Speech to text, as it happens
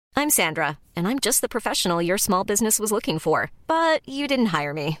I'm Sandra, and I'm just the professional your small business was looking for. But you didn't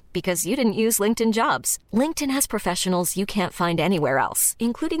hire me because you didn't use LinkedIn Jobs. LinkedIn has professionals you can't find anywhere else,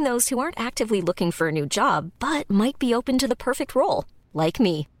 including those who aren't actively looking for a new job, but might be open to the perfect role, like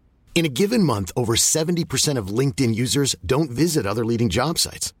me. In a given month, over 70% of LinkedIn users don't visit other leading job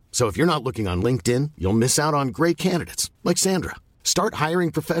sites. So if you're not looking on LinkedIn, you'll miss out on great candidates like Sandra. Start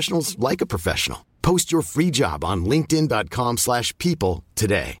hiring professionals like a professional. Post your free job on linkedin.com/people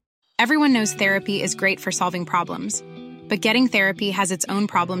today. Everyone knows therapy is great for solving problems, but getting therapy has its own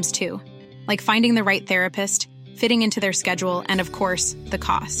problems too, like finding the right therapist, fitting into their schedule, and of course, the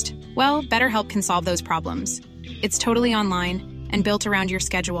cost. Well, BetterHelp can solve those problems. It's totally online and built around your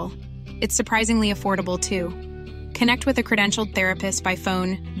schedule. It's surprisingly affordable too. Connect with a credentialed therapist by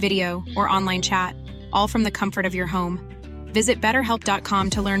phone, video, or online chat, all from the comfort of your home. Visit BetterHelp.com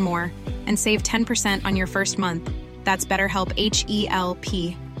to learn more and save 10% on your first month. That's BetterHelp,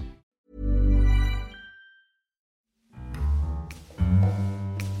 H-E-L-P.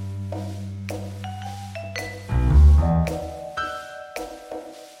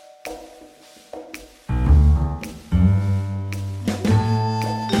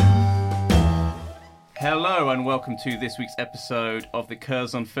 Hello and welcome to this week's episode of the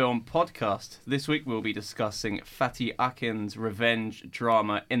Curzon Film Podcast. This week we'll be discussing Fatih Akin's revenge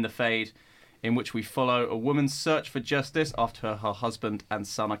drama In the Fade, in which we follow a woman's search for justice after her husband and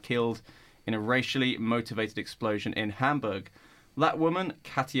son are killed in a racially motivated explosion in Hamburg. That woman,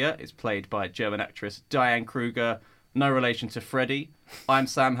 Katia, is played by German actress Diane Kruger, no relation to Freddie. I'm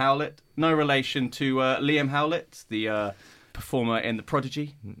Sam Howlett, no relation to Liam Howlett, the performer in The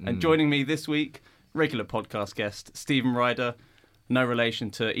Prodigy. And joining me this week, regular podcast guest, Stephen Ryder, no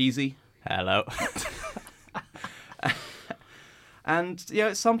relation to Easy. Hello. And,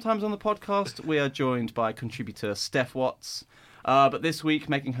 sometimes on the podcast, we are joined by contributor Steph Watts. But this week,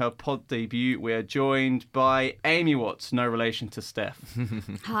 making her pod debut, we are joined by Amy Watts, no relation to Steph.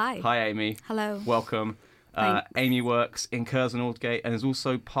 Hi. Hi, Amy. Hello. Welcome. Amy works in Curzon Aldgate and is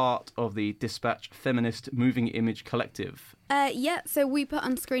also part of the Dispatch Feminist Moving Image Collective. So we put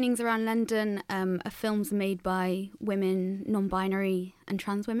on screenings around London films made by women, non-binary and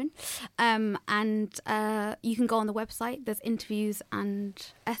trans women. And you can go on the website. There's interviews and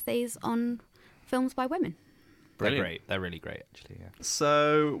essays on films by women. Brilliant. They're great. They're really great, actually, yeah.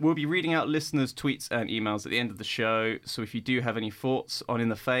 So we'll be reading out listeners' tweets and emails at the end of the show. So if you do have any thoughts on In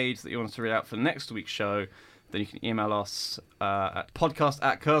the Fade that you want us to read out for next week's show, then you can email us at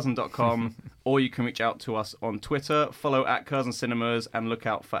podcast@curzon.com or you can reach out to us on Twitter, follow @Curzon Cinemas, and look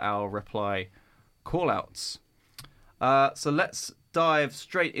out for our reply call-outs. So let's dive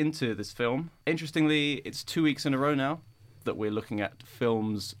straight into this film. Interestingly, it's 2 weeks in a row now that we're looking at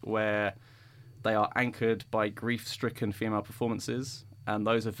films where they are anchored by grief-stricken female performances, and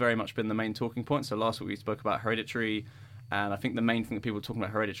those have very much been the main talking points. So last week we spoke about Hereditary, and I think the main thing that people were talking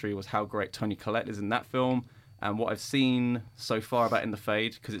about Hereditary was how great Toni Collette is in that film. And what I've seen so far about In the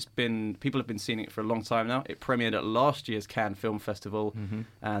Fade, because people have been seeing it for a long time now. It premiered at last year's Cannes Film Festival,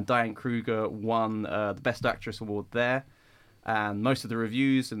 and Diane Kruger won the Best Actress award there. And most of the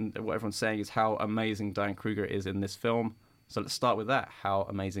reviews and what everyone's saying is how amazing Diane Kruger is in this film. So let's start with that. How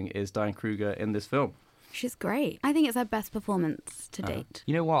amazing is Diane Kruger in this film? She's great. I think it's her best performance to date.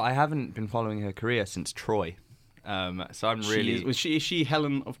 You know what? I haven't been following her career since Troy. So I'm really... Is she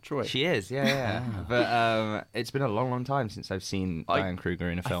Helen of Troy? She is, yeah. But it's been a long, long time since I've seen Diane Kruger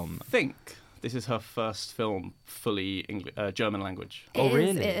in a film. I think this is her first film fully German language.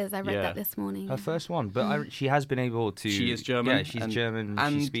 Really? It is. I read that this morning. Her first one, but she has been able to... She is German. Yeah, she's German.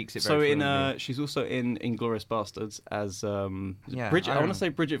 And she speaks it very fluently. She's also in Inglourious Basterds as Bridget. I want to say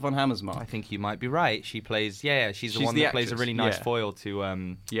Bridget von Hammersmark. I think you might be right. She plays... she's the one that plays a really nice foil to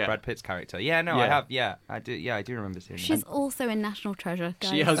Brad Pitt's character. I do remember seeing her. She's also in National Treasure, guys.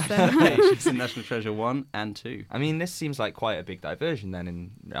 She has. She's in National Treasure 1 and 2. I mean, this seems like quite a big diversion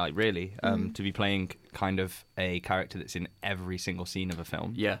then, to be playing kind of a character that's in every single scene of a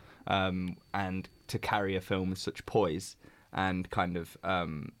film. Yeah. And to carry a film with such poise and kind of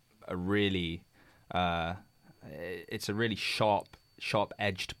a really... it's a really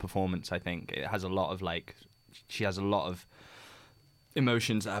sharp-edged performance, I think. It has a lot of, she has a lot of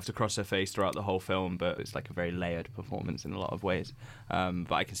emotions that have to cross her face throughout the whole film, but it's like a very layered performance in a lot of ways.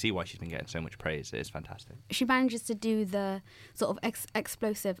 But I can see why she's been getting so much praise. It is fantastic. She manages to do the sort of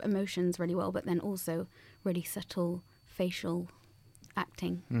explosive emotions really well, but then also really subtle facial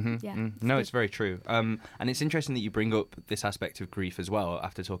acting. It's very true. And it's interesting that you bring up this aspect of grief as well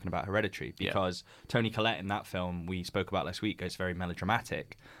after talking about Hereditary, because Toni Collette in that film we spoke about last week is very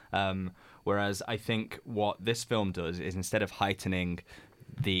melodramatic. Whereas I think what this film does is, instead of heightening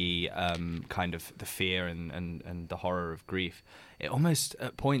the kind of the fear and the horror of grief. It almost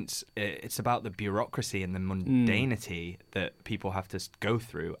at points it's about the bureaucracy and the mundanity that people have to go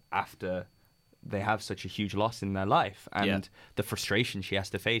through after they have such a huge loss in their life, and the frustration she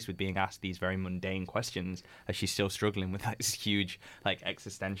has to face with being asked these very mundane questions as she's still struggling with this huge like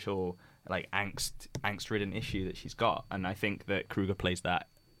existential like angst-ridden issue that she's got. And I think that Kruger plays that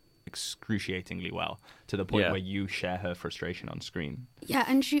excruciatingly well, to the point where you share her frustration on screen. Yeah,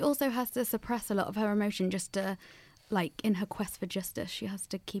 and she also has to suppress a lot of her emotion just to, like, in her quest for justice, she has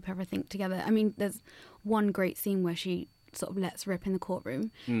to keep everything together. I mean, there's one great scene where she sort of lets rip in the courtroom,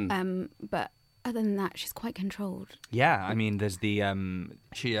 but other than that, she's quite controlled. Yeah, I mean, there's the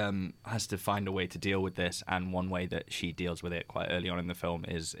she has to find a way to deal with this, and one way that she deals with it quite early on in the film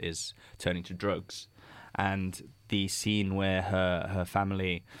is turning to drugs. And the scene where her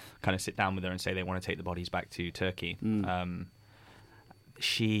family kind of sit down with her and say they want to take the bodies back to Turkey,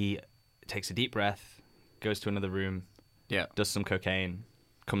 she takes a deep breath, goes to another room, does some cocaine,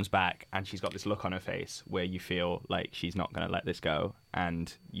 comes back, and she's got this look on her face where you feel like she's not going to let this go,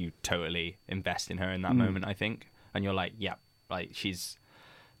 and you totally invest in her in that moment, I think. And you're like, yeah, like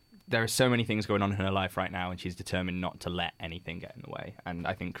there are so many things going on in her life right now, and she's determined not to let anything get in the way. And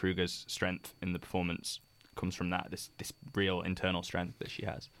I think Kruger's strength in the performance comes from that, this real internal strength that she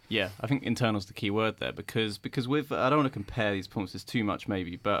has. Yeah, I think internal's the key word there, because with I don't want to compare these performances too much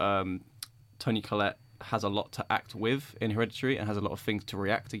maybe, but Toni Collette has a lot to act with in Hereditary and has a lot of things to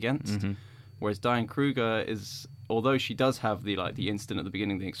react against. Whereas Diane Kruger is, although she does have the instant at the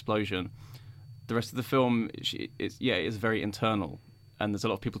beginning, the explosion, the rest of the film is very internal, and there's a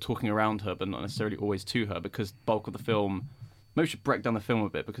lot of people talking around her, but not necessarily always to her, because the bulk of the film, maybe we should break down the film a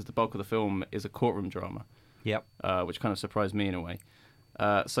bit, because the bulk of the film is a courtroom drama. Yep. Which kind of surprised me in a way.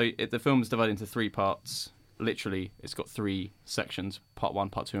 The film is divided into 3 parts. Literally, it's got 3 sections: part 1,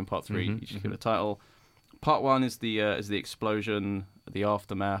 part 2, and part 3. Each give it a title. Part 1 is the explosion, the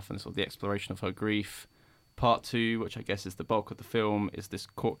aftermath, and sort of the exploration of her grief. Part 2, which I guess is the bulk of the film, is this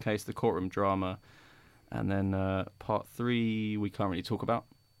court case, the courtroom drama. And then part 3, we can't really talk about.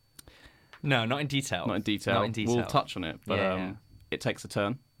 No, not in detail. Not in detail. We'll touch on it, but it takes a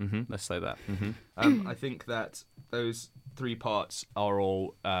turn. Let's say that. I think that those 3 parts are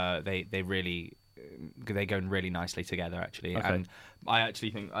all they go really nicely together, actually. Okay. And I actually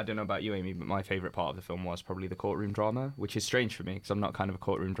think, I don't know about you, Amy, but my favourite part of the film was probably the courtroom drama, which is strange for me because I'm not kind of a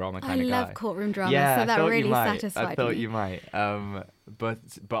courtroom drama kind of guy. I love courtroom drama, yeah, so that really satisfied me. I thought you might. But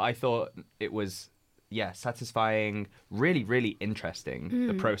I thought it was, satisfying, really, really interesting.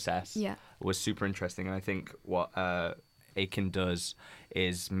 The process was super interesting. And I think what Aiken does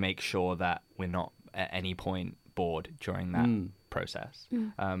is make sure that we're not at any point bored during that process.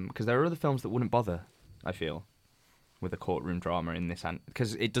 Because there are other films that wouldn't bother, I feel, with a courtroom drama in this,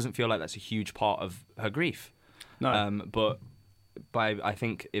 because it doesn't feel like that's a huge part of her grief. No. But I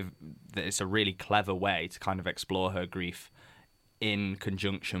think it's a really clever way to kind of explore her grief in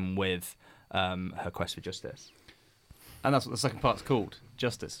conjunction with her quest for justice. And that's what the second part's called,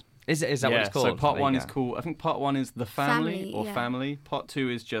 Justice. Is that what it's called? So part 1 is called, I think part 1 is The Family or Family. Part 2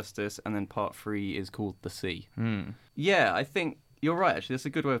 is Justice, and then part 3 is called The Sea. Yeah, I think you're right, actually. That's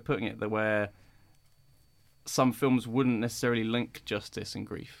a good way of putting it, that where some films wouldn't necessarily link justice and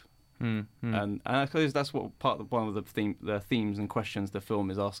grief. And I suppose that's what one of the themes and questions the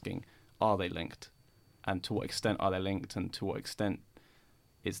film is asking. Are they linked? And to what extent are they linked? And to what extent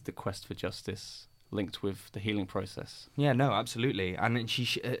is the quest for justice linked with the healing process? Yeah, no, absolutely. And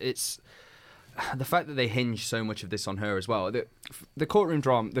it's the fact that they hinge so much of this on her as well. The courtroom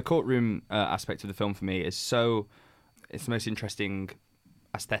drama, the courtroom aspect of the film for me is it's the most interesting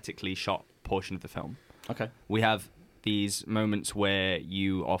aesthetically shot portion of the film. Okay. We have these moments where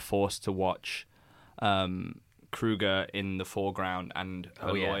you are forced to watch Kruger in the foreground and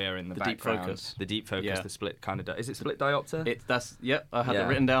her lawyer in the background. The deep focus. The split kind of... Is it split diopter? I had it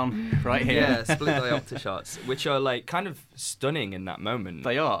written down right here. Yeah, split diopter shots, which are like kind of stunning in that moment.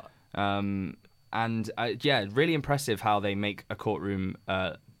 They are. Really impressive how they make a courtroom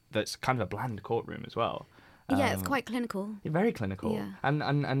that's kind of a bland courtroom as well. Yeah, it's quite clinical. Very clinical. Yeah.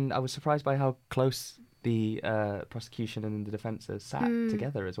 And I was surprised by how close the prosecution and the defence sat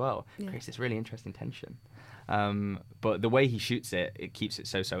together as well. It creates this really interesting tension. But the way he shoots it keeps it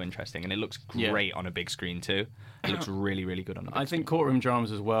so interesting, and it looks great on a big screen too. It looks really, really good on a big screen. I think courtroom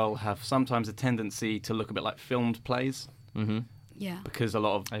dramas as well have sometimes a tendency to look a bit like filmed plays. Yeah. Because a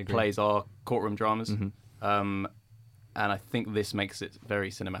lot of plays are courtroom dramas. And I think this makes it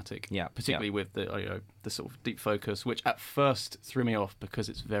very cinematic. Yeah. Particularly with the sort of deep focus, which at first threw me off because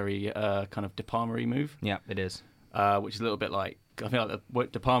it's very kind of De Palma-y move. Yeah, it is. Which is a little bit like I feel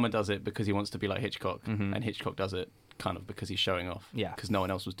like De Palma does it because he wants to be like Hitchcock, Mm-hmm. and Hitchcock does it kind of because he's showing off. Yeah. Because no one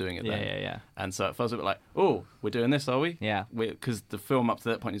else was doing it then. Yeah. And so it feels a bit like, oh, we're doing this, are we? Yeah. Because the film up to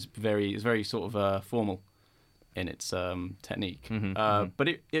that point is very sort of formal in its technique. But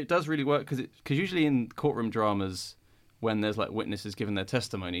it does really work because usually in courtroom dramas, when there's like witnesses giving their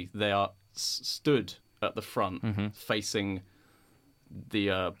testimony, they are stood at the front facing the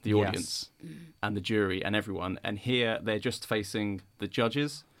audience and the jury and everyone. And here they're just facing the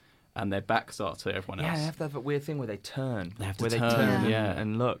judges. And their backs are to everyone else. Yeah, they have to have a weird thing where they turn. They have to where turn, they turn yeah.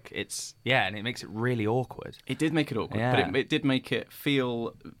 and look. And it makes it really awkward. It did make it awkward, Yeah. but it did make it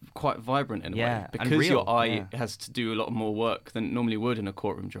feel quite vibrant in a way. Yeah, and Because real, your eye yeah. has to do a lot more work than it normally would in a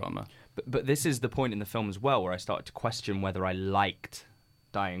courtroom drama. But this is the point in the film as well where I started to question whether I liked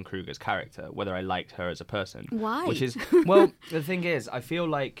Diane Kruger's character, whether I liked her as a person. Why? Which is, well, the thing is, I feel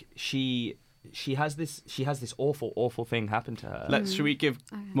like she has this awful thing happen to her. Should we give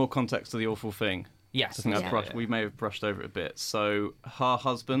more context to the awful thing? Yes. I think Yeah. we may have brushed over it a bit. So her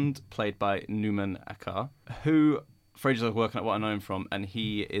husband, played by Numan Akkar, who for ages I was working at what I know him from, and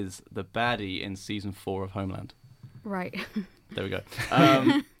he is the baddie in season 4 of Homeland. Right. There we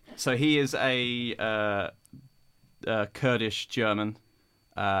go. So he is a Kurdish German,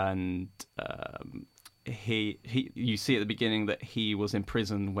 and he you see at the beginning that he was in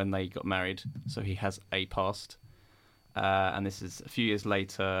prison when they got married, so he has a past. And this is a few years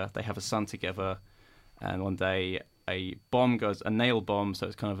later. They have a son together, and one day a nail bomb, so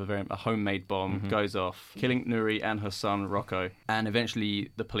it's kind of a homemade bomb, goes off, killing Nuri and her son Rocco. And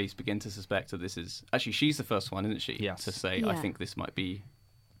eventually the police begin to suspect that this is actually she's the first one, isn't she? Yes. To say, Yeah. I think this might be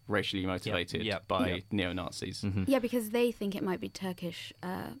racially motivated Yep. by Yep. neo-Nazis. Yeah, because they think it might be Turkish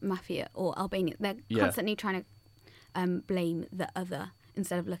mafia or Albanian. They're Yeah. constantly trying to blame the other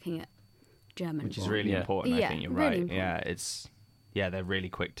instead of looking at German. Which is born. really Yeah. important. I Yeah, think you're really right. important. They're really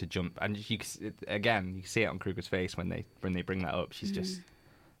quick to jump, and you can see it on Kruger's face when they bring that up. She's just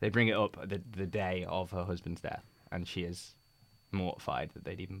they bring it up the day of her husband's death, and she is mortified that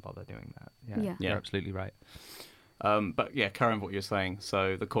they'd even bother doing that. Yeah. You're absolutely right. But yeah, carrying on what you're saying.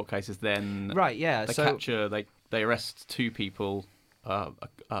 So the court case is then Right, yeah. They so capture. They arrest two people, a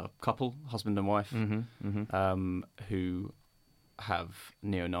couple, husband and wife, who have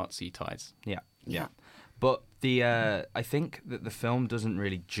neo-Nazi ties. yeah. But I think that the film doesn't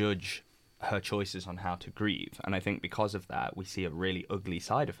really judge her choices on how to grieve, and I think because of that, we see a really ugly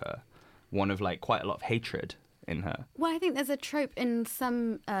side of her, one of like quite a lot of hatred in her. Well, I think there's a trope in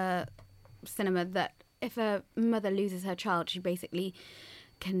some cinema that if a mother loses her child, she basically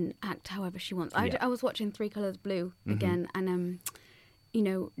can act however she wants. Yeah. I was watching Three Colours Blue again, and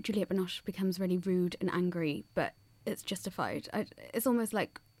Juliette Binoche becomes really rude and angry, but it's justified. It's almost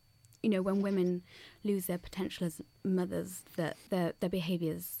like, when women lose their potential as mothers, that their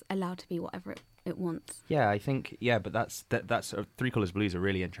behaviour's allowed to be whatever it wants. Yeah, I think but that's Three Colours Blue is a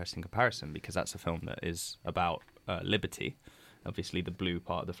really interesting comparison because that's a film that is about liberty. Obviously, the blue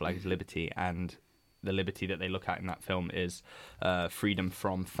part of the flag is liberty, and the liberty that they look at in that film is freedom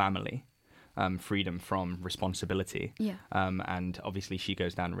from family, freedom from responsibility. Yeah. And obviously she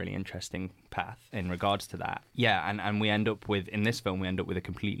goes down a really interesting path in regards to that. Yeah, and we end up with, in this film, we end up with a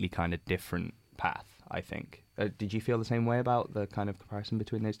completely kind of different path, I think. Did you feel the same way about the kind of comparison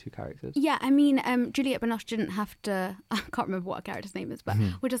between those two characters? Yeah, I mean, Juliette Binoche didn't have to... I can't remember what her character's name is, but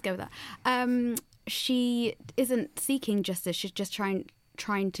we'll just go with that. She isn't seeking justice. She's just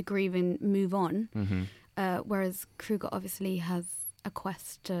trying to grieve and move on. Whereas Kruger obviously has a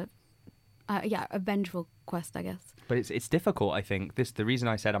quest to... a vengeful quest, I guess. But it's difficult, I think. The reason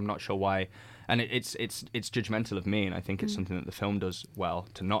I said I'm not sure why, and it's judgmental of me, and I think it's something that the film does well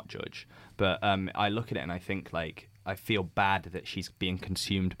to not judge. But I look at it and I think I feel bad that she's being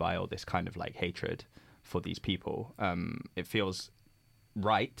consumed by all this kind of hatred for these people. It feels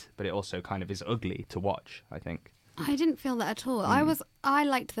right, but it also kind of is ugly to watch, I think. I didn't feel that at all. I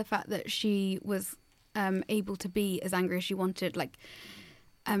liked the fact that she was able to be as angry as she wanted.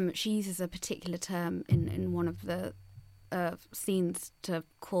 She uses a particular term in one of the scenes to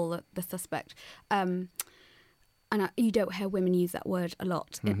call the suspect. And you don't hear women use that word a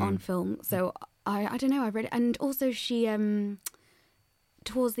lot on film. So I don't know, I read it. And also she,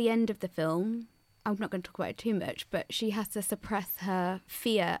 towards the end of the film, I'm not going to talk about it too much, but she has to suppress her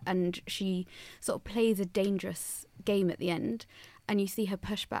fear, and she sort of plays a dangerous game at the end. And you see her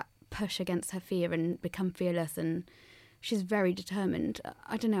push against her fear and become fearless, and she's very determined.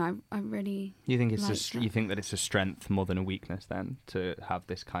 I don't know. I really. You think liked you think that it's a strength more than a weakness then to have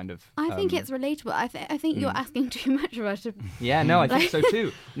this kind of? I think it's relatable. I think you're asking too much of her to. Yeah, no, I think so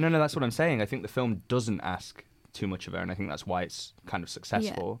too. No, that's what I'm saying. I think the film doesn't ask too much of her, and I think that's why it's kind of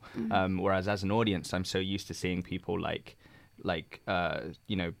successful. Whereas as an audience, I'm so used to seeing people like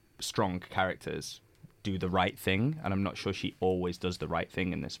strong characters do the right thing, and I'm not sure she always does the right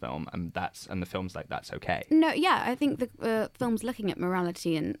thing in this film, and the film's like, that's okay. No, yeah, I think the film's looking at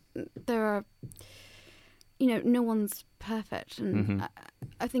morality, and there are, no one's perfect, and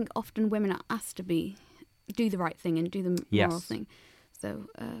I think often women are asked to do the right thing and do the moral thing. So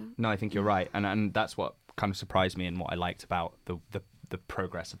no, I think you're right, and that's what kind of surprised me and what I liked about the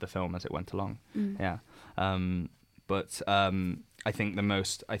progress of the film as it went along. Yeah. But I think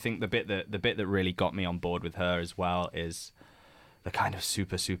the bit that really got me on board with her as well is the kind of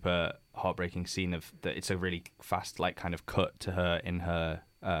super, super heartbreaking scene of that. It's a really fast, like, kind of cut to her in her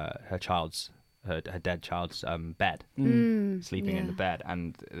dead child's bed, sleeping in the bed,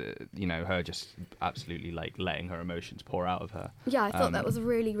 and her just absolutely like letting her emotions pour out of her. Yeah, I thought that was a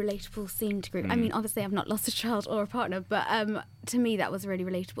really relatable scene to group. I mean, obviously I've not lost a child or a partner, but to me that was really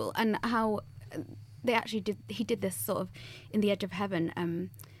relatable, and how they actually did this sort of in The Edge of Heaven.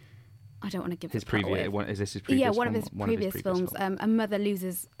 I don't want to give his the plot away. Is this his previous? Yeah, one of his previous films. A mother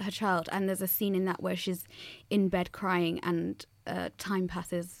loses her child, and there's a scene in that where she's in bed crying, and time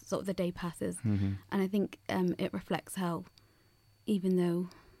passes, sort of the day passes, and I think it reflects how, even though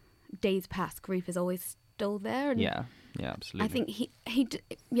days pass, grief is always still there. And yeah, absolutely. I think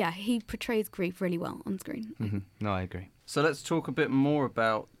he portrays grief really well on screen. No, I agree. So let's talk a bit more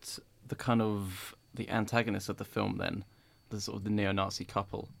about the kind of the antagonists of the film then, the sort of the neo-Nazi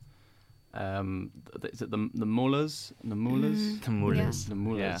couple. Is it the Mullers? The Mullers? The Mullers. Yeah. The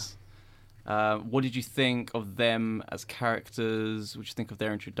Mullers. Yeah. What did you think of them as characters? What did you think of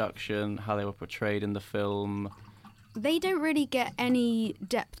their introduction? How they were portrayed in the film? They don't really get any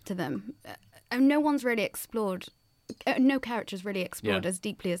depth to them. No one's really explored. No character's really explored as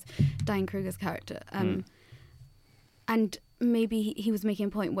deeply as Diane Kruger's character. And maybe he was making a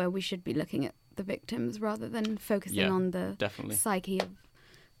point where we should be looking at the victims rather than focusing on the psyche of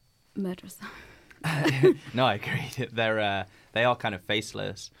murderers. No, I agree. They are kind of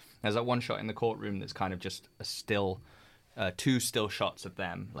faceless. There's that one shot in the courtroom that's kind of just a still, two still shots of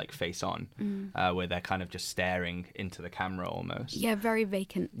them like face on, where they're kind of just staring into the camera almost. Yeah, very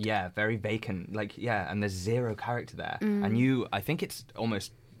vacant. Yeah, very vacant. Like, yeah, and there's zero character there. And I think it's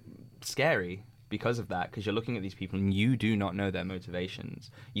almost scary because of that, because you're looking at these people and you do not know their motivations.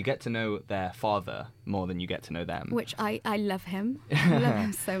 You get to know their father more than you get to know them. Which I love him. I love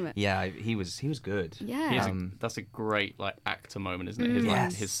him so much. Yeah, he was good. Yeah. That's a great like actor moment, isn't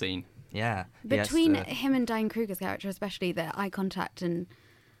it? His scene. Yeah. Between him and Diane Kruger's character, especially their eye contact and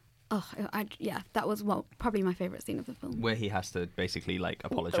that was probably my favourite scene of the film. Where he has to basically like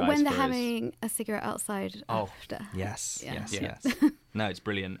apologise when they're having a cigarette outside after. Yes. No, it's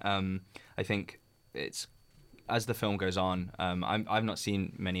brilliant. I think it's, as the film goes on, I've not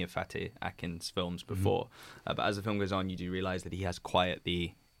seen many of Fatih Akin's films before, but as the film goes on, you do realise that he has quite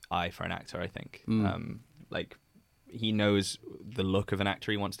the eye for an actor, I think. Like, he knows the look of an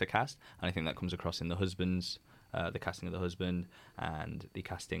actor he wants to cast, and I think that comes across in The Husbands, the casting of The Husband, and the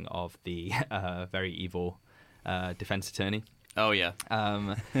casting of the very evil defence attorney. Oh, yeah.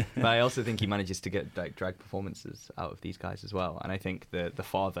 But I also think he manages to get like drag performances out of these guys as well. And I think the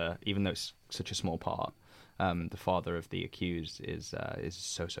father, even though it's such a small part, the father of the accused is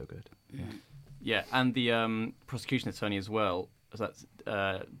so good. Yeah, and the prosecution attorney as well. That's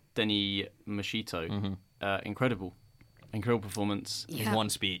Denny Machito. Incredible performance. Yeah. His one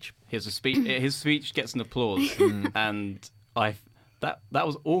speech. His speech gets an applause, and that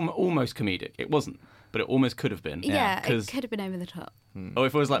was almost comedic. It wasn't, but it almost could have been. Yeah, it could have been over the top. Or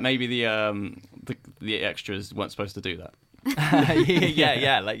if it was like maybe the extras weren't supposed to do that.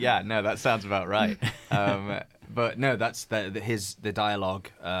 No, that sounds about right. But no, that's the dialogue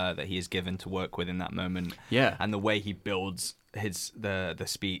that he is given to work with in that moment. Yeah, and the way he builds the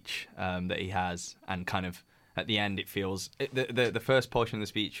speech that he has, and kind of at the end it feels the first portion of the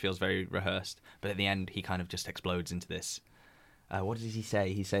speech feels very rehearsed, but at the end he kind of just explodes into this. What does he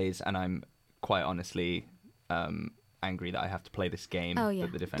say? He says, "And I'm quite honestly angry that I have to play this game." Oh, yeah.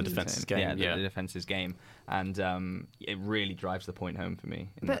 That the defense's game. The defense's game, and it really drives the point home for me.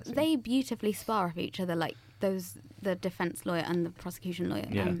 But they beautifully spar off each other, like the defense lawyer and the prosecution lawyer.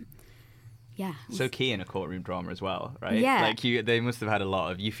 Yeah. So key in a courtroom drama as well, right? Yeah. Like they must have had a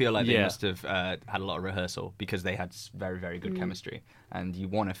lot of. You feel like they must have had a lot of rehearsal, because they had very, very good chemistry, and you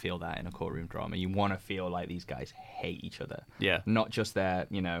want to feel that in a courtroom drama. You want to feel like these guys hate each other. Yeah. Not just their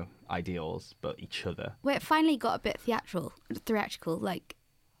ideals, but each other. Well, it finally got a bit theatrical. Like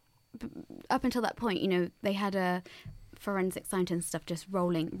up until that point, they had a forensic scientist and stuff just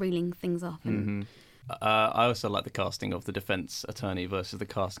reeling things off, and I also like the casting of the defense attorney versus the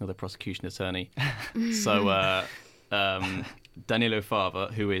casting of the prosecution attorney. So Danilo Fava,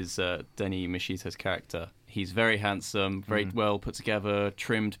 who is Denis Machito's character, he's very handsome, very well put together,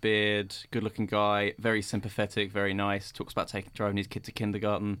 trimmed beard, good-looking guy, very sympathetic, very nice. Talks about driving his kid to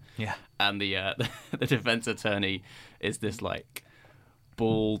kindergarten. Yeah. And the the defense attorney is this like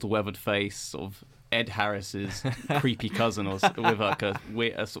bald, weathered face, sort of Ed Harris's creepy cousin, or with like a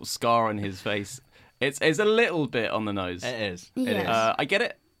sort of scar on his face. It's a little bit on the nose. It is. Yeah. It is. I get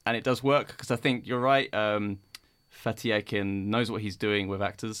it, and it does work because I think you're right. Fatih Akin knows what he's doing with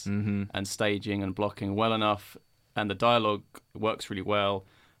actors and staging and blocking well enough, and the dialogue works really well,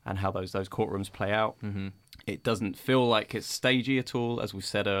 and how those courtrooms play out. It doesn't feel like it's stagey at all, as we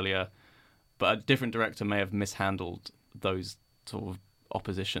said earlier, but a different director may have mishandled those sort of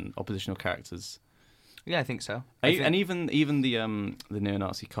oppositional characters. Yeah, I think so. And even the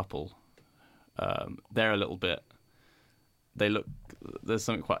neo-Nazi couple, they're a little bit. There's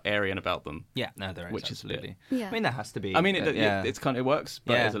something quite Aryan about them. Yeah, no, there is, which absolutely. Yeah. I mean, there has to be. I mean, yeah. it's kind of, it works,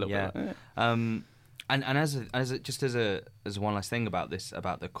 but yeah, it's a little bit. And as one last thing about this,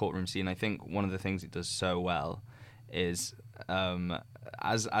 about the courtroom scene, I think one of the things it does so well is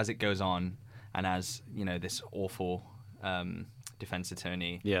as it goes on, and as this awful defense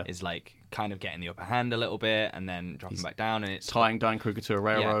attorney is like kind of getting the upper hand a little bit, and then dropping back down, and it's tying Diane Kruger to a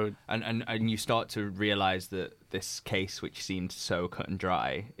railroad. Yeah. And you start to realize that this case, which seemed so cut and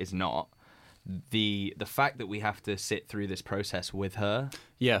dry, is not. The fact that we have to sit through this process with her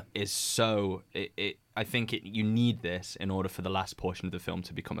is so I think you need this in order for the last portion of the film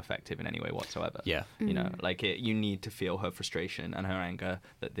to become effective in any way whatsoever. You need to feel her frustration and her anger,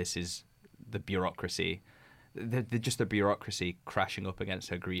 that this is the bureaucracy. Just the bureaucracy crashing up against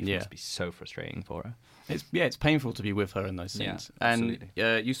her grief must be so frustrating for her. It's painful to be with her in those scenes. And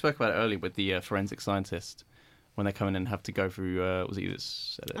you spoke about it earlier with the forensic scientist, when they come in and have to go through. Was it you that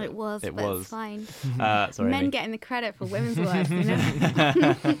said it? It was. It's fine. Sorry, Men Amy. getting the credit for women's work,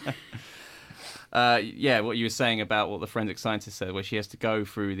 what you were saying about what the forensic scientist said, where she has to go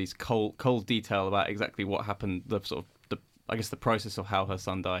through these cold detail about exactly what happened, the process of how her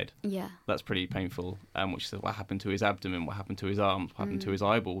son died. Yeah. That's pretty painful. What she said, what happened to his abdomen, what happened to his arms, what happened to his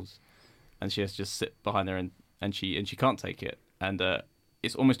eyeballs, and she has to just sit behind there and she can't take it. And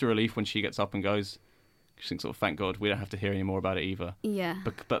it's almost a relief when she gets up and goes. She thinks, thank God we don't have to hear any more about it either. Yeah.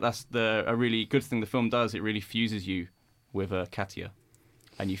 But that's a really good thing the film does. It really fuses you with Katia,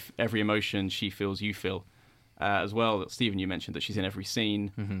 and every emotion she feels, you feel. As well, Stephen, you mentioned that she's in every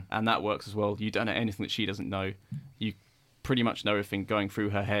scene, and that works as well. You don't know anything that she doesn't know. You pretty much know everything going through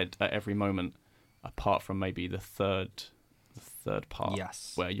her head at every moment, apart from maybe the third part,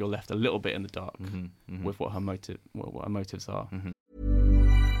 where you're left a little bit in the dark with what her motives are.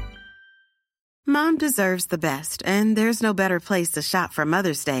 Mom deserves the best, and there's no better place to shop for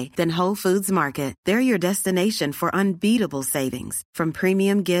Mother's Day than Whole Foods Market. They're your destination for unbeatable savings, from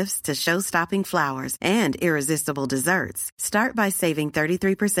premium gifts to show-stopping flowers and irresistible desserts. Start by saving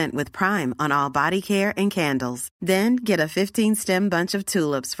 33% with Prime on all body care and candles. Then get a 15-stem bunch of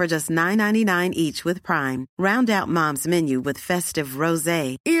tulips for just $9.99 each with Prime. Round out Mom's menu with festive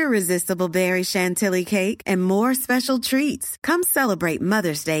rosé, irresistible berry chantilly cake, and more special treats. Come celebrate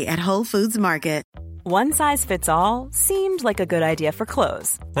Mother's Day at Whole Foods Market. One size fits all seemed like a good idea for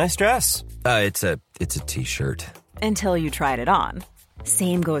clothes. Nice dress. It's a t-shirt. Until you tried it on.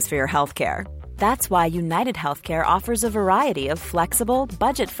 Same goes for your healthcare. That's why United Healthcare offers a variety of flexible,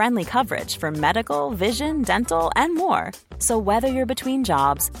 budget-friendly coverage for medical, vision, dental, and more. So whether you're between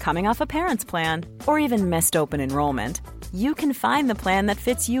jobs, coming off a parent's plan, or even missed open enrollment, you can find the plan that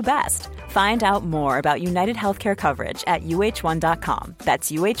fits you best. Find out more about United Healthcare coverage at uh1.com.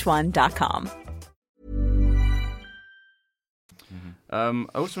 That's uh1.com. I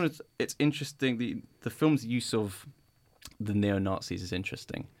also wanted it's interesting, the film's use of the neo-Nazis is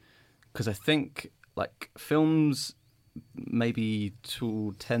interesting, because I think films maybe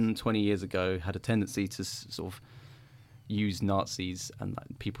 10, 20 years ago had a tendency to sort of use Nazis and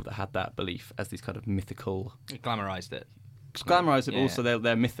people that had that belief as these kind of mythical. It glamorized it. Glamorized it, but also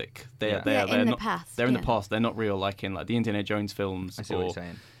they're mythic. They're in the not, past. They're in the past. They're not real, like in the Indiana Jones films. I see what you're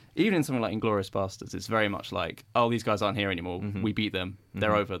saying. Even in something like Inglourious Basterds, it's very much like, oh, these guys aren't here anymore. We beat them.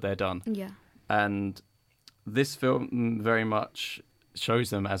 They're over. They're done. Yeah. And this film very much shows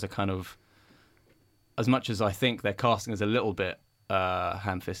them as a kind of, as much as I think their casting is a little bit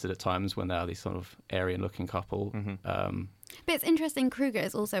ham-fisted at times when they are these sort of Aryan-looking couple. But it's interesting. Kruger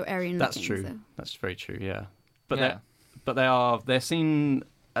is also Aryan-looking. That's true. So. That's very true. Yeah. But they're seen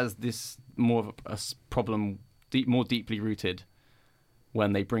as this more of a problem, more deeply rooted,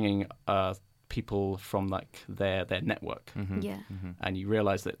 when they bring in people from like their network. Yeah. And you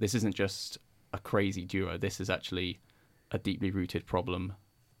realize that this isn't just a crazy duo. This is actually a deeply rooted problem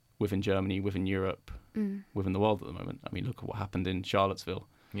within Germany, within Europe, within the world at the moment. I mean, look at what happened in Charlottesville.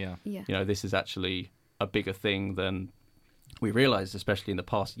 Yeah. You know, this is actually a bigger thing than we realized, especially in the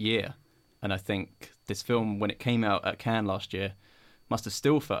past year. And I think this film, when it came out at Cannes last year, must have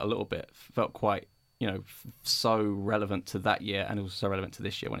still felt quite, you know, so relevant to that year, and also relevant to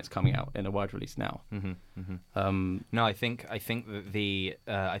this year when it's coming out in a wide release now. No, I think that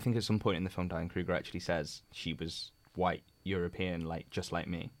I think at some point in the film, Diane Kruger actually says she was white European, just like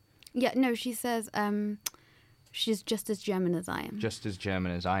me. Yeah, no, she says she's just as German as I am. Just as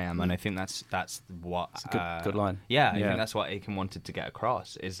German as I am, and I think that's what It's a good line. Yeah, I think that's what Aiken wanted to get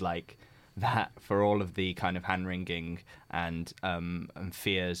across, is like that for all of the kind of hand wringing and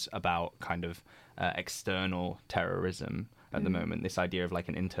fears about kind of external terrorism at the moment. This idea of like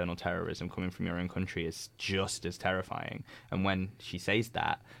an internal terrorism coming from your own country is just as terrifying. And when she says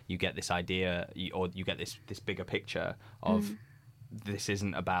that, you get this idea, or you get this bigger picture of this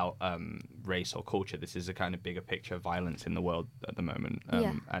isn't about race or culture. This is a kind of bigger picture of violence in the world at the moment,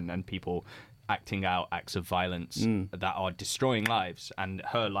 and people acting out acts of violence that are destroying lives. And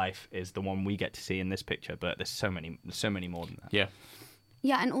her life is the one we get to see in this picture, but there's so many more than that. Yeah.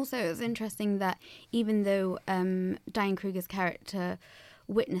 Yeah, and also it was interesting that even though Diane Kruger's character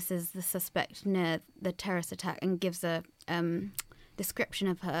witnesses the suspect near the terrorist attack and gives a description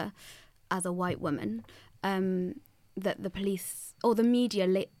of her as a white woman, that the police or the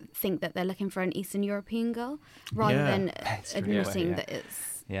media think that they're looking for an Eastern European girl rather than admitting that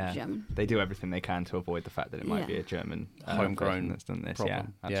it's German. They do everything they can to avoid the fact that it might be a German homegrown that's done this.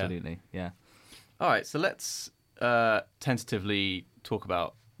 problem. Yeah, absolutely. Yeah. All right, so let's tentatively talk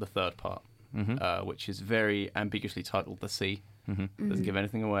about the third part, which is very ambiguously titled The Sea. Doesn't give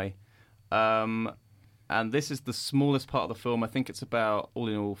anything away. And this is the smallest part of the film. I think it's about, all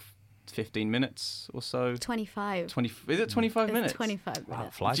in all, 15 minutes or so. 25. Is it 25 minutes? 25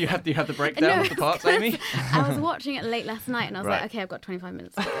 minutes. Wow, Do you have the breakdown of the parts, Amy? I was watching it late last night and I was like, okay, I've got 25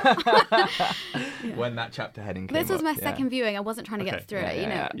 minutes. When that chapter heading came This was my up, second viewing. I wasn't trying to get through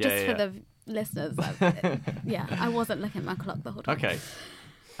it, for the listeners. I wasn't looking at my clock the whole time. Okay.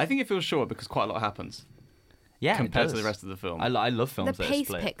 I think it feels short because quite a lot happens compared to the rest of the film. I love films the that pace are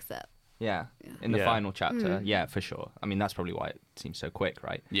split. picks up. Yeah, in the final chapter, for sure. I mean, that's probably why it seems so quick,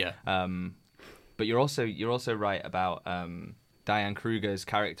 right? Yeah. But you're also right about Diane Kruger's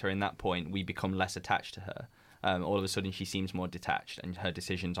character. In that point, we become less attached to her. All of a sudden, she seems more detached, and her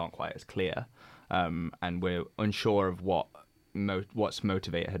decisions aren't quite as clear. And we're unsure of what's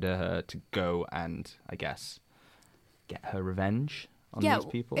motivated her to go and, I guess, get her revenge on these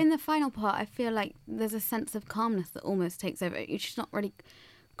people. In the final part, I feel like there's a sense of calmness that almost takes over. She's not really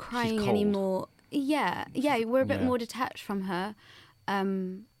crying anymore. Yeah, we're a bit more detached from her.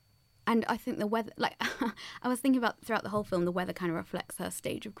 And I think the weather, I was thinking about throughout the whole film, the weather kind of reflects her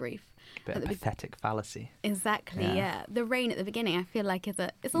stage of grief. Bit of pathetic fallacy. Exactly, yeah. The rain at the beginning, I feel like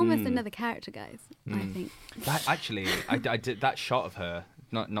it's almost another character, guys, I think. I did that shot of her,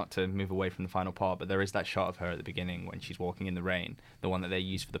 not to move away from the final part, but there is that shot of her at the beginning when she's walking in the rain, the one that they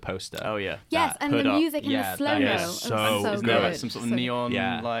use for the poster. Oh, yeah. Yes, and the music and the slow-mo. So good. Like some sort of neon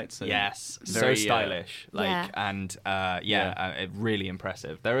lights. And so stylish. Really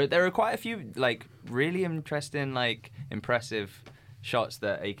impressive. There are quite a few, really interesting, impressive shots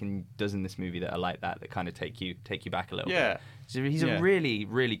that Aiken does in this movie that are like that kind of take you back a little bit. So he's a really,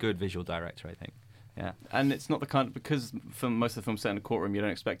 really good visual director, I think. Yeah, and it's not the kind because for most of the film set in a courtroom, you don't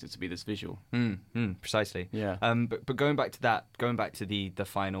expect it to be this visual. Precisely. Yeah. But going back to the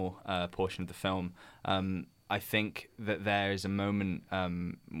final portion of the film, I think that there is a moment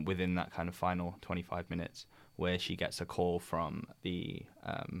within that kind of final 25 minutes where she gets a call from the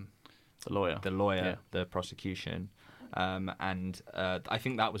lawyer, the prosecution. And I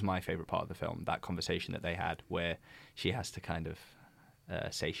think that was my favourite part of the film, that conversation that they had where she has to kind of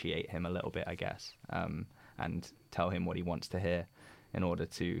satiate him a little bit, I guess, and tell him what he wants to hear in order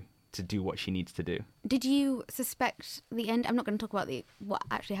to do what she needs to do. Did you suspect the end? I'm not going to talk about what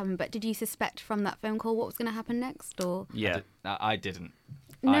actually happened, but did you suspect from that phone call what was going to happen next? Or I didn't.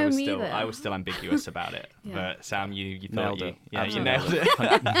 No, I was still ambiguous about it. But Sam, you nailed it. Yeah, you nailed it.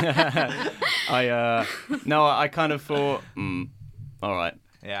 I kind of thought, all right,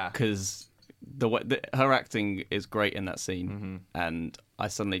 yeah, because her acting is great in that scene, and I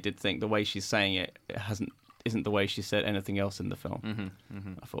suddenly did think the way she's saying it isn't the way she said anything else in the film.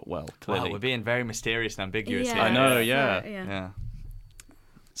 I thought, well, clearly, we're being very mysterious and ambiguous. Yeah, here. I know, yeah.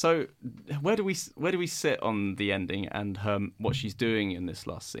 So, where do we sit on the ending and what she's doing in this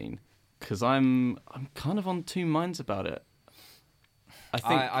last scene? because I'm kind of on two minds about it. I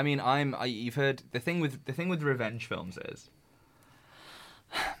think. You've heard the thing with revenge films is.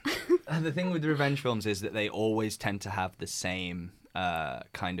 The thing with revenge films is that they always tend to have the same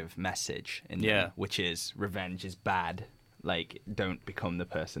kind of message in them, which is revenge is bad. Like, don't become the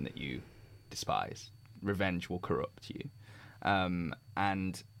person that you despise. Revenge will corrupt you.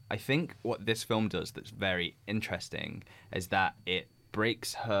 And I think what this film does that's very interesting is that it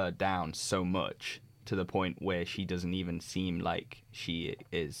breaks her down so much to the point where she doesn't even seem like she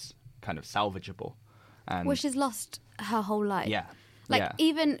is kind of salvageable. And well, she's lost her whole life. Yeah. Like,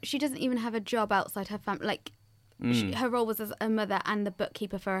 even she doesn't even have a job outside her family. Like, her role was as a mother and the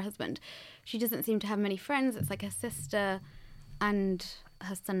bookkeeper for her husband. She doesn't seem to have many friends. It's like her sister and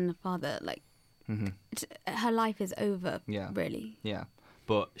her son and her father. Like, her life is over, really. Yeah.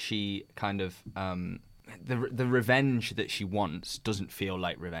 But she kind of... the revenge that she wants doesn't feel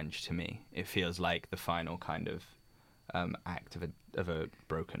like revenge to me. It feels like the final kind of act of a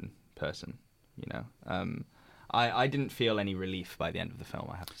broken person, you know? I didn't feel any relief by the end of the film,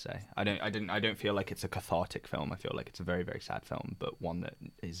 I have to say. I don't feel like it's a cathartic film. I feel like it's a very, very sad film, but one that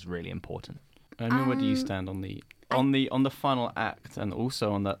is really important. And where do you stand on the final act and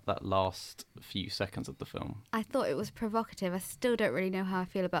also on that last few seconds of the film? I thought it was provocative. I still don't really know how I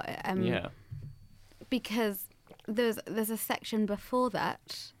feel about it. Because there's a section before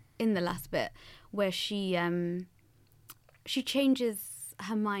that in the last bit where she changes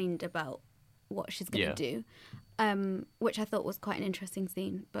her mind about what she's going to do, which I thought was quite an interesting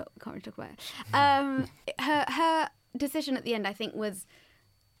scene, but we can't really talk about it. Her decision at the end, I think, was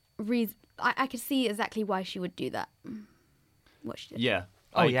I could see exactly why she would do that. What she did. Yeah,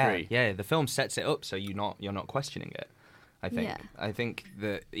 I agree. Yeah, the film sets it up so you're not questioning it. I think. Yeah. I think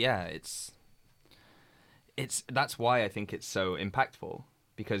that it's that's why I think it's so impactful,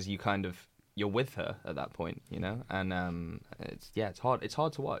 because you're with her at that point, you know, and it's hard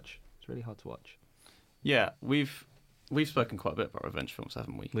to watch. It's really hard to watch. Yeah, we've spoken quite a bit about revenge films,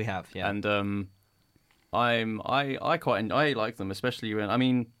 haven't we? We have, yeah. And I like them, especially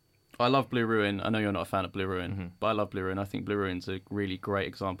when I love Blue Ruin. I know you're not a fan of Blue Ruin, but I love Blue Ruin. I think Blue Ruin's a really great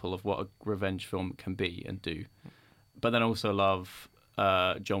example of what a revenge film can be and do. But then I also love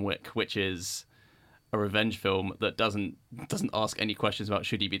John Wick, which is a revenge film that doesn't ask any questions about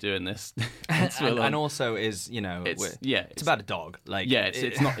should he be doing this. and also is, you know, it's about a dog. Like,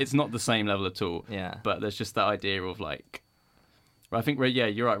 it's not the same level at all. Yeah. But there's just that idea of like, I think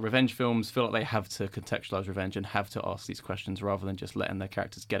you're right. Revenge films feel like they have to contextualize revenge and have to ask these questions rather than just letting their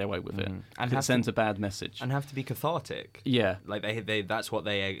characters get away with it. And it sends a bad message. And have to be cathartic. Yeah, like they that's what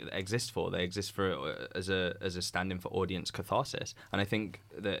they exist for. They exist for as a stand-in for audience catharsis. And I think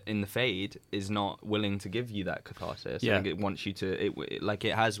that In the Fade is not willing to give you that catharsis. Yeah. I think it wants you to, like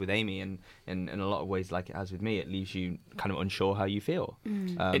it has with Amy, and in a lot of ways, like it has with me, it leaves you kind of unsure how you feel.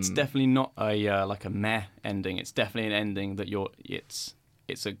 It's definitely not a like a meh ending. It's definitely an ending that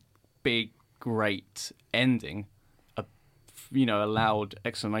it's a big, great ending, a loud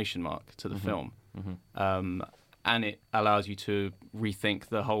exclamation mark to the film, and it allows you to rethink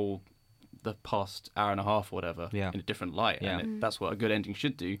the past hour and a half or whatever in a different light, and that's what a good ending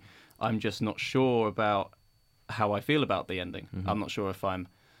should do. I'm just not sure about how I feel about the ending. I'm not sure if I'm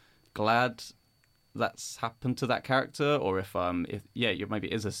glad that's happened to that character, or if maybe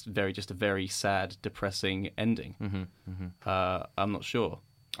it is a very sad, depressing ending. I'm not sure.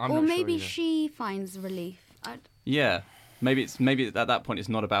 Or maybe she finds relief. Maybe at that point it's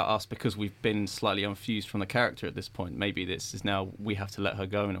not about us because we've been slightly unfused from the character at this point. Maybe this is now we have to let her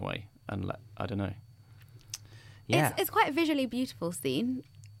go in a way, and I don't know. Yeah, it's quite a visually beautiful scene,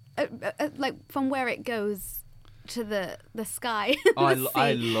 like from where it goes to the sky.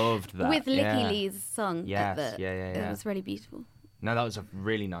 I loved that with Licky Lee's song. Yes, It was really beautiful. No, that was a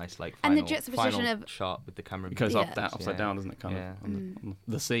really nice final, and the juxtaposition of shot with the camera. It goes upside down, doesn't it? Kind of on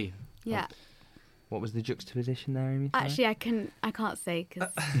the sea. Yeah. What was the juxtaposition there, Amy? Actually, I can't say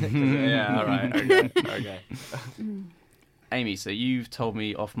because. Yeah. All right. Okay. Amy, so you've told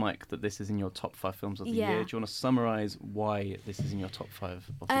me off mic that this is in your top 5 films of the year. Do you want to summarise why this is in your top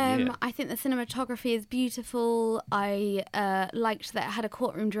 5 of the year? I think the cinematography is beautiful. I liked that it had a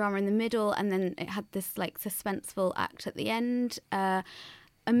courtroom drama in the middle, and then it had this like suspenseful act at the end.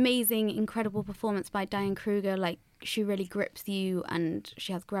 Amazing, incredible performance by Diane Kruger. Like, she really grips you, and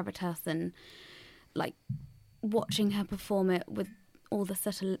she has gravitas, and like watching her perform it with all the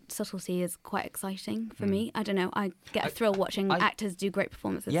subtlety is quite exciting for me. I don't know. I get a thrill watching actors do great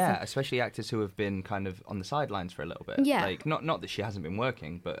performances. Yeah, so. especially actors who have been kind of on the sidelines for a little bit. Yeah. Like, not that she hasn't been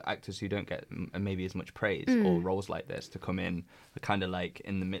working, but actors who don't get maybe as much praise or roles like this to come in kind of like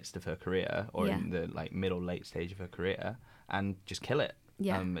in the midst of her career or in the like middle, late stage of her career and just kill it.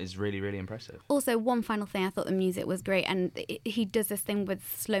 Yeah. Is really, really impressive. Also, one final thing, I thought the music was great, and he does this thing with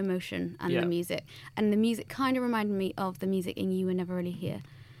slow motion and the music, and the music kind of reminded me of the music in You Were Never Really Here.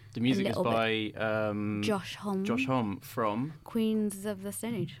 The music is by Josh Homme. Josh Homme from Queens of the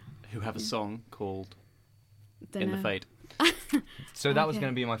Stone Age. who have a song called Don't In know. the Fade. So that was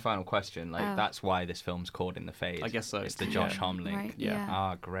going to be my final question. Like, that's why this film's called In the Fade. I guess so. It's the Josh Homme link. Right, Yeah.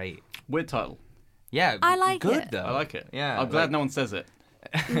 Ah, great. Weird title. Yeah, I like good it. though. I like it. Yeah, I'm glad no one says it.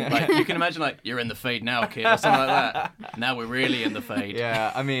 Like, you can imagine, like, you're in the fade now, kid, or something like that. Now we're really in the fade.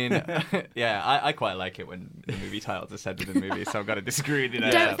 Yeah, I mean, I quite like it when the movie titles are said in the movie, so I've got to disagree with you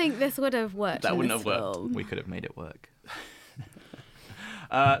there. Don't think this would have worked. That in wouldn't this have worked. film. We could have made it work.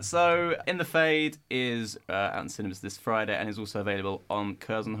 So, In the Fade is out in cinemas this Friday and is also available on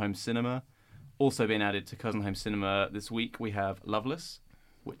Curzon Home Cinema. Also being added to Curzon Home Cinema this week, we have Loveless,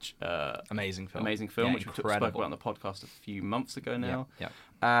 which Amazing film. which we spoke about on the podcast a few months ago now.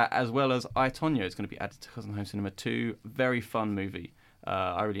 As well as I, Tonya is going to be added to Curzon Home Cinema too. Very fun movie.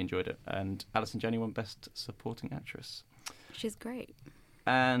 I really enjoyed it. And Alison Janney won Best Supporting Actress. She's great.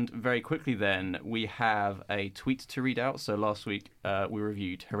 And very quickly then, we have a tweet to read out. So last week we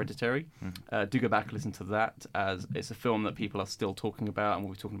reviewed Hereditary. Do go back and listen to that, as it's a film that people are still talking about and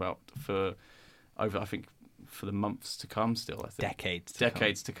we'll be talking about for over, I think, for the months to come still, I think.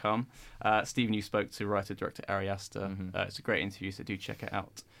 Decades to come. Stephen, you spoke to writer-director Ari Aster. It's a great interview, so do check it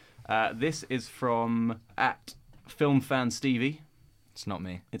out. This is from @FilmFanStevie. It's not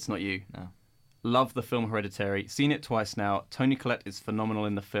me. It's not you. No. Love the film Hereditary. Seen it twice now. Toni Collette is phenomenal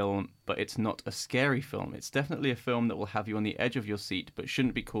in the film, but it's not a scary film. It's definitely a film that will have you on the edge of your seat, but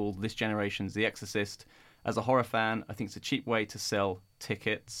shouldn't be called this generation's The Exorcist. As a horror fan, I think it's a cheap way to sell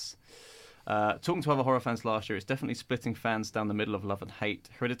tickets. Talking to other horror fans last year, it's definitely splitting fans down the middle of love and hate.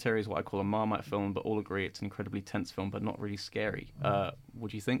 Hereditary is what I call a Marmite film, but all agree it's an incredibly tense film, but not really scary.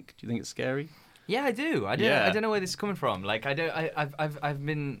 What do you think? Do you think it's scary? Yeah, I do. I Yeah. don't know where this is coming from. Like, I've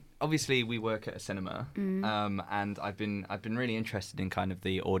been, obviously we work at a cinema, and I've been really interested in kind of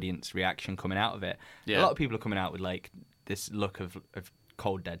the audience reaction coming out of it. Yeah. A lot of people are coming out with like this look of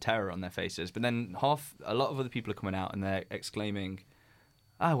cold dead terror on their faces, but then a lot of other people are coming out and they're exclaiming,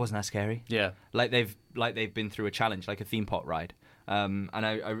 "Oh, wasn't that scary?" Yeah. Like they've been through a challenge, like a theme park ride. And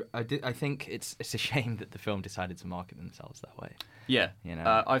I think it's a shame that the film decided to market themselves that way. Yeah. You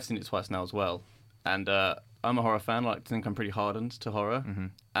know? I've seen it twice now as well. And I'm a horror fan. I like to think I'm pretty hardened to horror.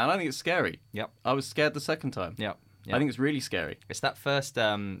 And I think it's scary. Yep. I was scared the second time. Yep. I think it's really scary. It's that first,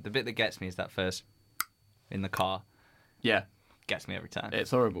 the bit that gets me is that first in the car. Yeah. Gets me every time. It's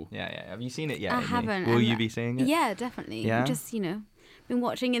horrible. Yeah. Have you seen it yet? I Amy? haven't. Will and you be seeing it? Yeah, definitely. Yeah? Just, been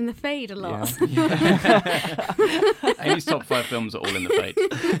watching In the Fade a lot. Amy's top 5 films are all in the fade.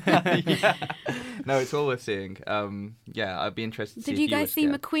 No, it's all worth seeing. I'd be interested to see Did if you guys see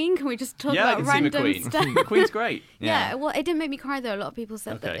were scared. McQueen? Can we just talk Yeah, I about can see random McQueen. stuff? McQueen's great. Yeah, well, it didn't make me cry though. A lot of people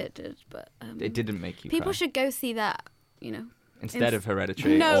said that Okay. it did, but It didn't make you people cry. should go see that. Instead of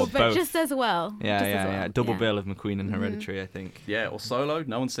Hereditary. No, or but both. just as well. Yeah. Just as well. Double Yeah. bill of McQueen and Hereditary, I think. Yeah, or Solo.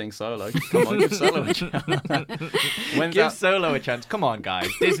 No one's seeing Solo. Come on, give Solo a chance. When's Give that? Solo a chance. Come on, guys.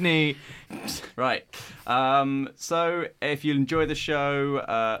 Disney. Right. So if you enjoy the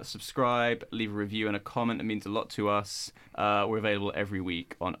show, subscribe, leave a review and a comment. It means a lot to us. We're available every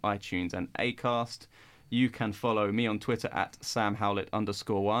week on iTunes and Acast. You can follow me on Twitter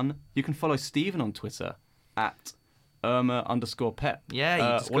 @SamHowlett_1. You can follow Stephen on Twitter @Irma_Pep. Yeah, you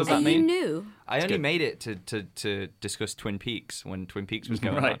just what does go that Are back- you mean? new? I only good. made it to discuss Twin Peaks when Twin Peaks was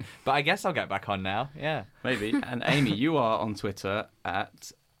going Right. on. But I guess I'll get back on now. Yeah. Maybe. And Amy, you are on Twitter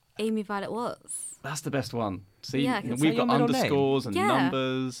Amy Violet Watts. That's the best one. See, Yeah, 'cause we've that got your middle name? underscores and Yeah.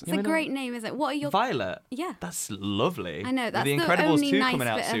 numbers. It's a great name, isn't it? What are your... Violet. Yeah. That's lovely. I know, With that's the the Incredibles only 2 nice coming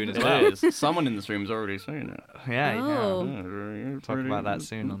out bit soon of- as well. It is. Someone in this room has already seen it. Yeah, Oh. Talk about that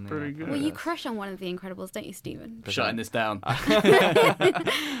soon on the Pretty good. Well, you crush on one of the Incredibles, don't you, Stephen? Shutting this down.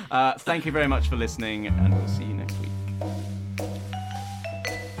 Thank you very much for listening, and we'll see you next week.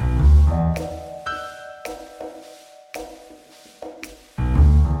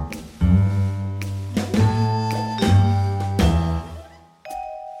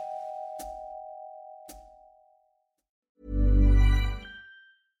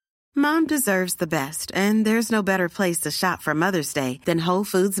 Mom deserves the best, and there's no better place to shop for Mother's Day than Whole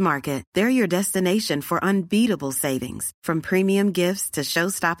Foods Market. They're your destination for unbeatable savings, from premium gifts to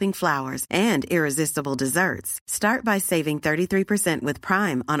show-stopping flowers and irresistible desserts. Start by saving 33% with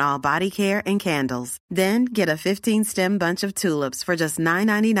Prime on all body care and candles. Then get a 15-stem bunch of tulips for just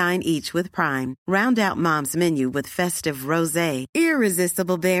 $9.99 each with Prime. Round out Mom's menu with festive rosé,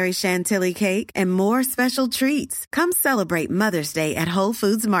 irresistible berry chantilly cake, and more special treats. Come celebrate Mother's Day at Whole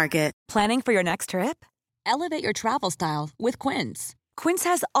Foods Market. Planning for your next trip? Elevate your travel style with Quince. Quince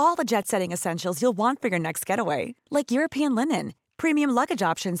has all the jet-setting essentials you'll want for your next getaway, like European linen, premium luggage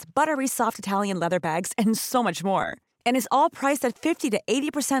options, buttery soft Italian leather bags, and so much more. And is all priced at 50 to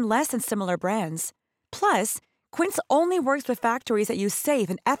 80% less than similar brands. Plus, Quince only works with factories that use safe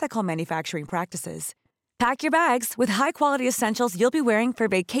and ethical manufacturing practices. Pack your bags with high-quality essentials you'll be wearing for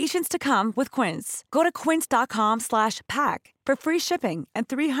vacations to come with Quince. Go to quince.com/pack for free shipping and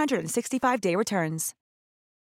 365-day returns.